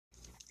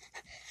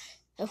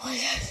Hey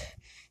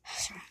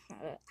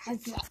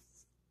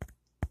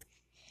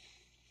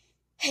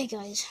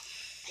guys,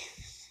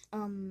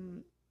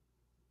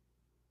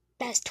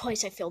 that's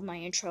twice I failed my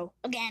intro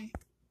again.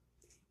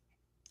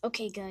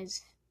 Okay,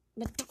 guys,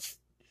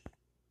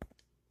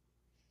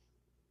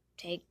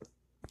 take.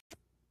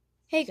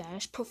 Hey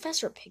guys,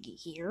 Professor Piggy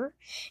here,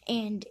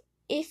 and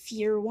if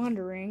you're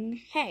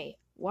wondering, hey,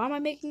 why am I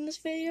making this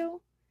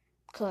video?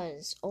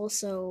 Cause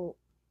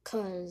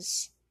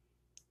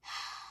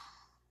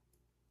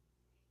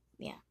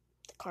yeah,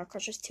 the Car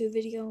Crushers 2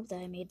 video that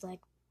I made like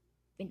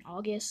in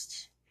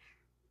August,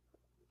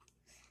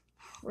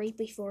 right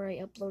before I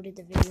uploaded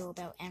the video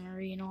about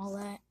Emery and all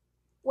that.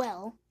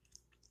 Well,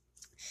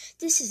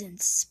 this is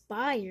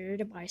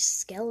inspired by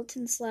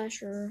Skeleton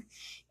Slasher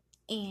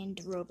and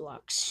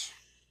Roblox.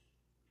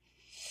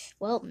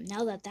 Well,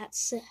 now that that's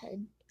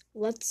said,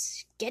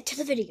 let's get to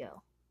the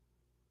video.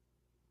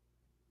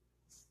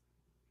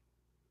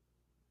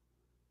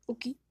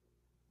 Okay.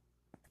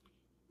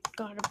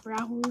 Gotta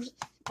browse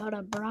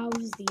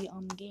the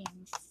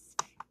games.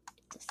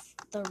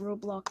 The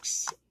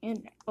Roblox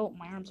and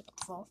my arm's about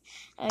to fall.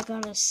 I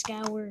gotta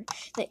scour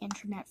the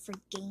internet for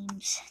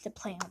games to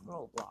play on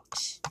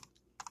Roblox.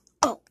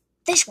 Oh,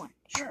 this one,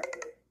 sure.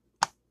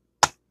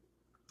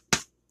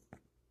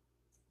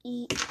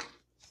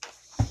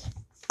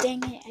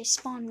 Dang it, I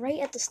spawned right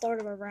at the start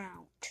of a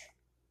round.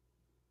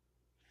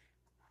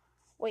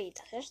 Wait,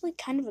 that's actually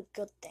kind of a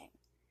good thing.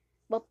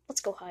 Well,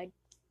 let's go hide.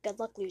 Good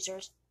luck,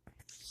 losers.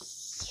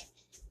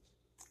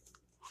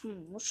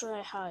 What should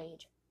I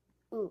hide?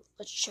 Ooh,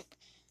 let's check.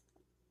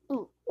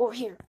 Ooh, over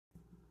here.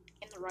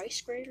 In the rice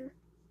grater?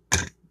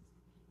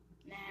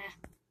 Nah.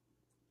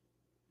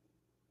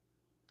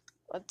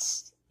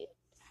 Let's...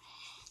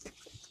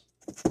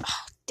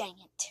 dang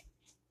it.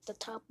 The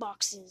top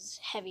box is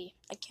heavy.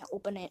 I can't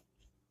open it.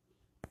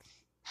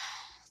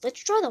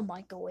 Let's try the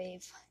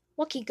microwave.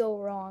 What could go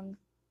wrong?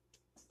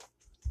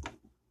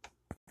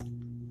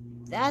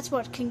 That's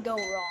what can go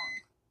wrong.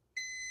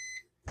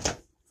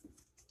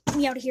 Get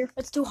me out of here.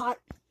 It's too hot.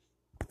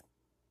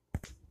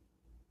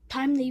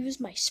 Time to use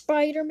my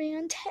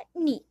Spider-Man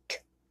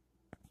technique.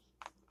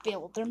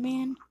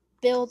 Builderman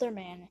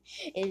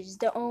is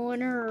the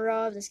owner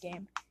of this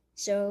game.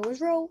 So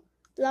is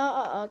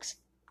Roblox.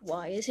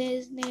 Why is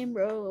his name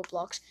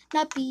Roblox?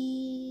 Not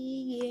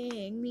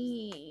being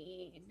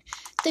mean.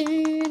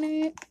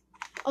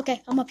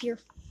 Okay, I'm up here.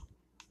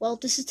 Well,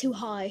 this is too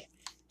high,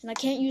 and I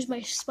can't use my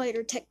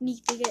spider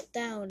technique to get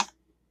down.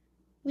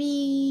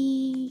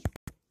 Whee!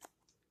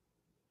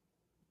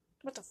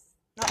 What the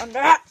Not under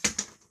that!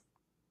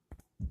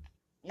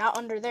 Not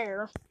under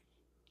there.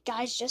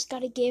 Guys, just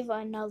gotta give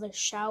another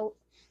shout.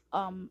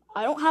 I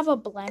don't have a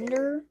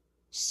blender,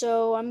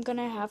 so I'm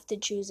gonna have to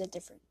choose a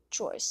different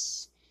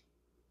choice.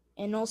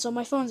 And also,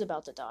 my phone's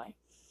about to die.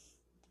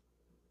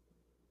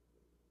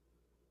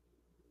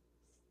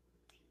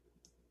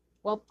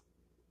 Well,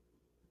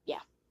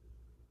 yeah.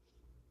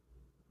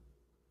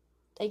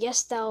 I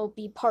guess that'll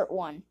be part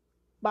 1.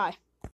 Bye.